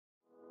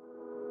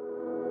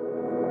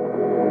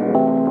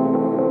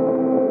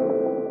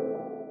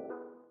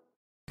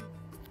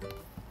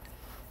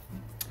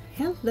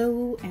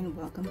Hello and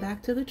welcome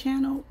back to the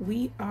channel.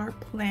 We are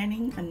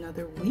planning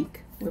another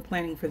week. We're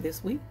planning for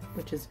this week,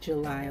 which is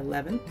July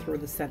 11th through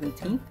the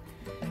 17th.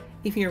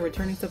 If you're a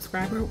returning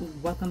subscriber,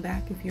 welcome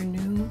back. If you're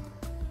new,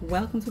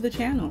 welcome to the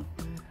channel.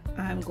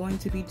 I'm going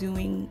to be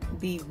doing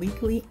the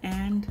weekly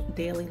and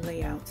daily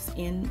layouts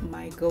in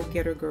my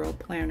Gogettergirl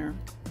planner.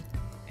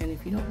 And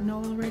if you don't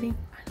know already,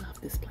 I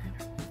love this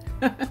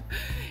planner.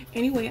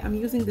 Anyway, I'm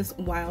using this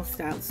Wild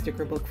Style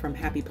sticker book from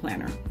Happy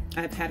Planner.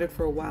 I've had it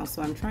for a while,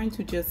 so I'm trying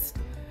to just,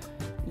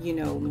 you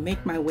know,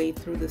 make my way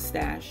through the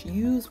stash,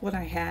 use what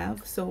I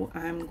have. So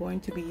I'm going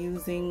to be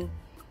using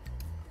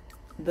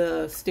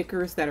the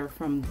stickers that are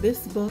from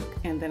this book,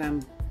 and then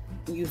I'm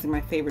using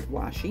my favorite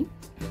washi,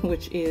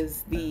 which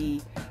is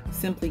the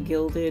Simply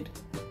Gilded,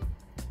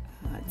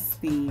 it's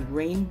the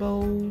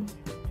rainbow,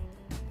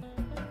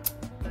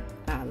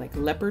 like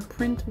leopard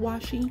print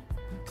washi,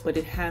 but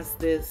it has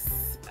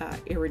this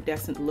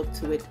iridescent look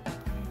to it,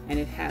 and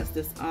it has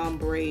this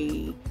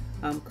ombre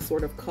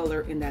sort of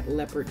color in that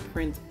leopard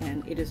print,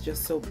 and it is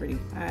just so pretty.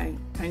 I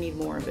need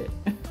more of it.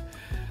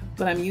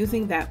 But I'm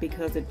using that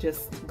because it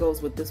just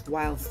goes with this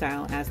Wild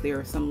Style, as there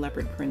are some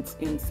leopard prints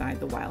inside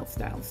the Wild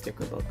Style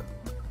sticker book.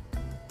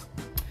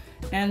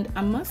 And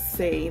I must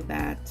say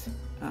that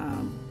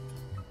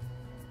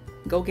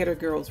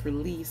Gogettergirl's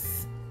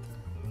release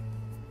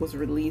was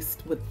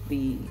released with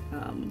the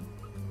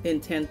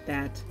intent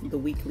that the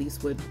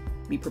weeklies would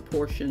be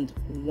proportioned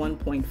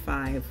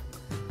 1.5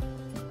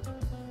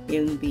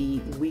 in the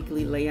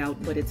weekly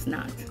layout, but it's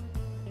not.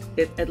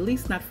 At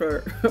least not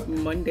for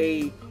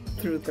Monday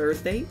through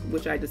Thursday,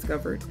 which I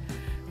discovered,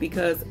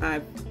 because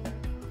I've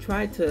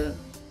tried to,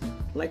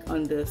 like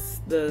on this,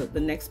 the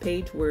next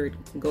page where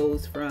it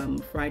goes from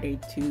Friday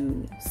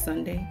to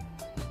Sunday,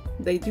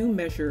 they do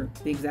measure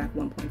the exact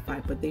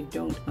 1.5, but they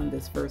don't on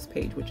this first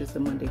page, which is the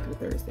Monday through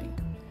Thursday.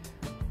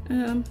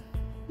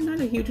 Not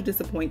a huge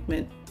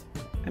disappointment.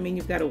 I mean,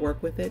 you've got to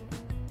work with it.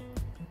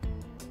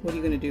 What are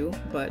you going to do?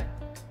 But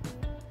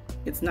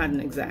it's not an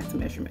exact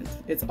measurement.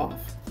 It's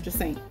off. Just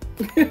saying.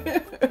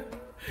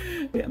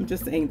 Yeah, I'm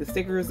just saying the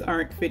stickers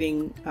aren't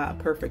fitting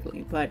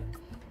perfectly, but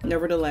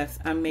nevertheless,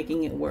 I'm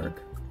making it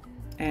work.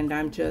 And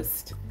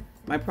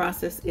my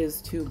process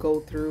is to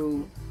go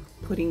through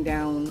putting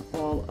down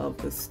all of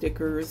the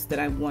stickers that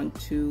I want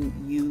to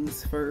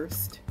use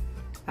first.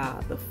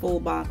 The full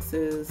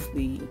boxes,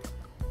 the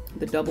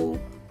double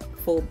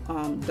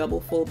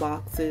full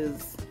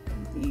boxes,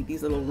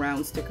 these little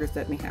round stickers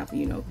that may have,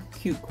 you know,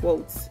 cute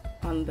quotes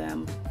on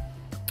them.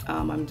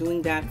 I'm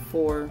doing that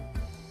for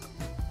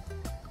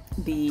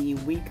the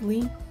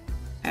weekly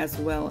as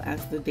well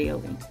as the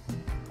daily.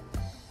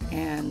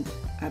 And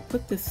I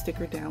put this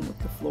sticker down with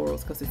the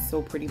florals because it's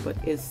so pretty, but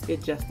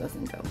it just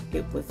doesn't go.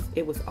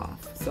 It was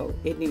off, so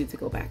it needed to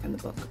go back in the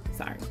book.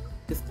 Sorry,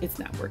 it's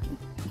not working.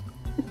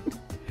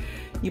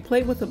 You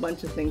play with a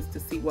bunch of things to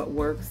see what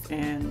works,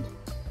 and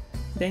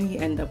then you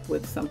end up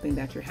with something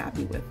that you're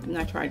happy with. And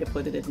I tried to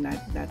put it in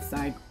that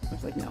side. I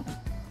was like, no.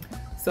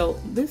 So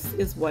this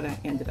is what I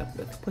ended up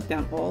with. Put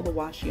down all the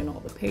washi and all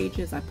the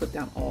pages. I put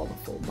down all the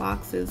full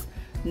boxes.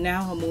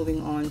 Now I'm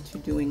moving on to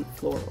doing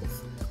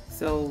florals.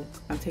 So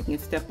I'm taking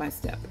it step by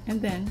step.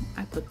 And then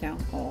I put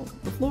down all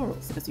the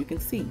florals, as you can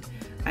see.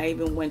 I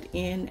even went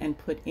in and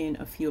put in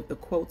a few of the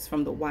quotes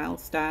from the Wild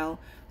Style.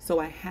 So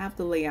I have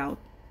the layout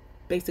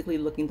basically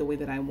looking the way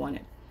that I want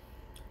it.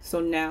 So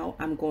now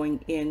I'm going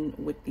in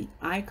with the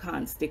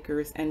icon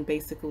stickers and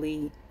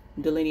basically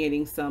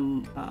delineating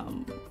some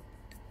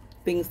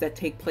things that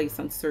take place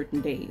on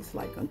certain days.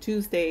 Like on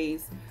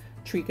Tuesdays,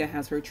 Tricka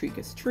has her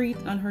Tricka's Treat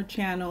on her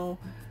channel.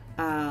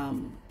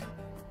 On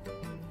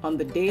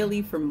the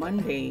daily for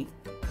Monday,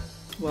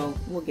 well,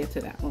 we'll get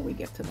to that when we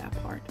get to that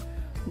part.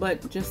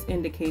 But just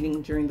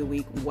indicating during the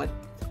week what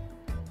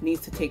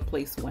needs to take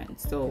place when.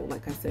 So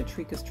like I said,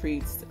 Tricka's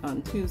Treats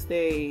on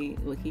Tuesday,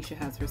 Lakisha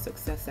has her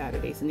Success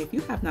Saturdays. And if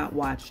you have not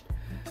watched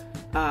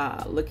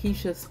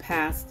Lakisha's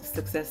past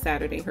Success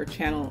Saturday, her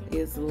channel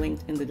is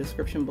linked in the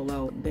description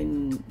below,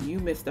 then you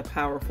missed a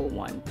powerful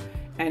one.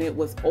 And it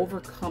was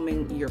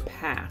overcoming your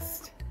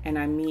past. And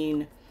I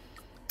mean,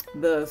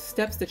 the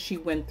steps that she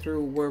went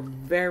through were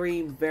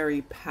very,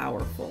 very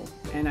powerful.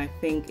 And I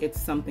think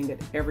it's something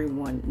that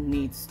everyone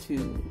needs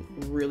to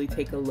really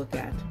take a look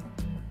at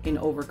in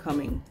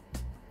overcoming,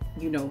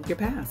 you know, your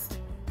past.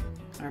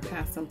 Our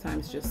past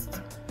sometimes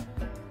just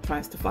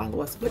tries to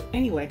follow us. But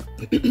anyway,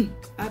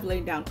 I've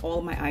laid down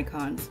all my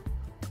icons.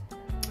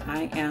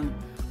 I am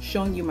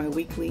showing you my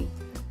weekly.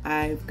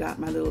 I've got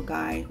my little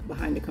guy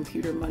behind the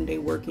computer Monday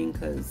working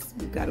because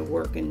we've got to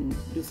work and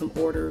do some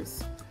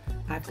orders.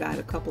 I've got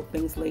a couple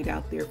things laid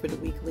out there for the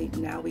weekly.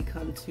 Now we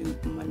come to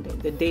Monday,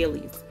 the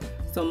dailies.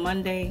 So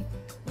Monday,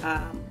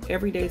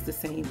 every day is the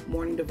same: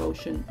 morning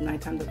devotion,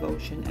 nighttime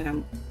devotion, and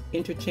I'm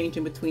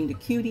interchanging between the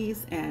cuties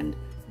and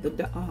the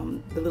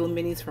little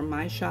minis from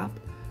my shop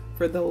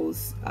for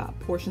those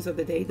portions of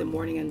the day, the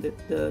morning and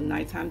the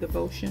nighttime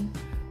devotion.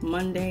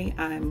 Monday,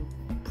 I'm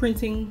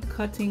printing,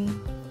 cutting.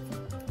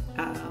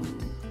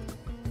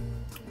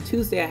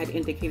 Tuesday, I had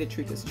indicated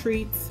Tricka's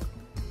Treats.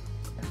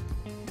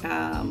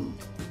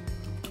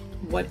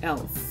 what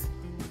else?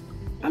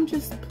 I'm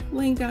just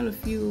laying down a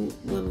few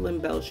little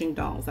embellishing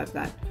dolls. I've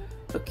got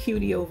a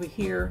cutie over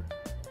here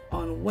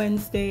on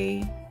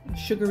Wednesday,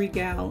 Sugary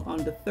Gal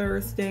on the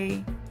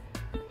Thursday.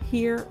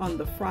 Here on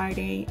the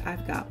Friday,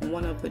 I've got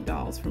one of the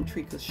dolls from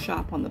Tricka's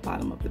shop on the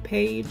bottom of the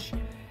page.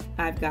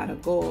 I've got a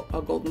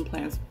Golden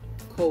Plans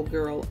Cold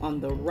Girl on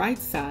the right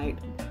side,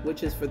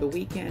 which is for the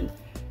weekend.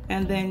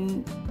 And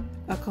then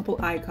a couple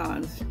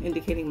icons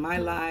indicating my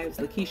lives,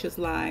 Lakisha's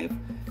live,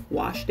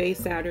 Wash Day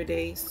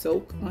Saturday,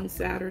 Soak on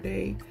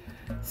Saturday,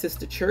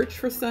 Sister Church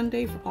for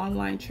Sunday for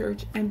online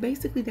church, and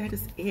basically that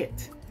is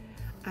it.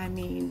 I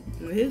mean,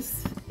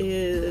 this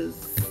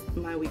is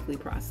my weekly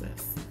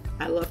process.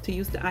 I love to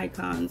use the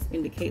icons,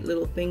 indicate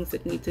little things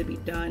that need to be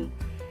done,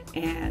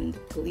 and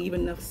leave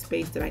enough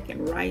space that I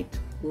can write,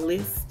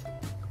 list,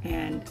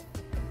 and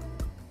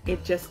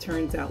it just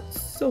turns out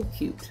so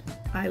cute.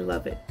 I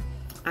love it.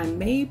 I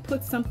may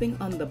put something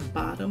on the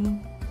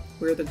bottom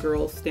where the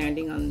girl's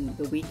standing on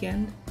the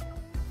weekend.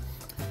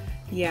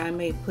 Yeah, I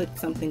may put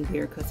something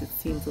there because it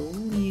seems a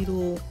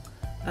little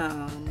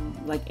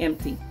like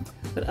empty.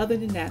 But other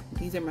than that,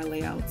 these are my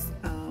layouts.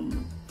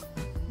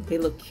 They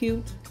look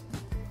cute.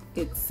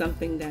 It's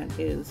something that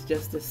is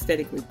just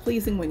aesthetically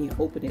pleasing when you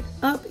open it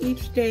up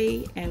each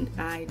day, and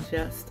I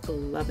just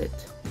love it.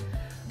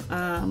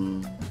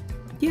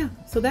 Yeah,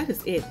 so that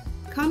is it.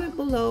 Comment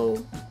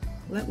below.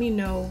 Let me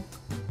know,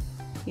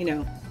 you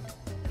know,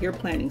 your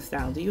planning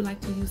style. Do you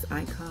like to use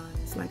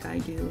icons like I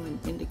do and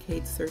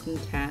indicate certain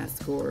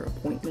tasks or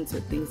appointments or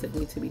things that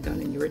need to be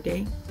done in your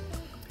day?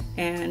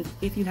 And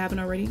if you haven't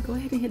already, go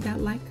ahead and hit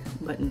that like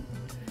button.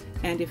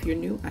 And if you're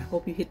new, I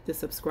hope you hit the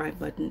subscribe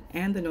button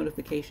and the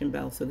notification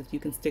bell so that you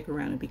can stick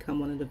around and become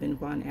one of the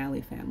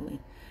vinvonaly family.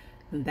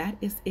 And that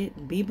is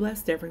it. Be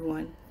blessed,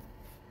 everyone.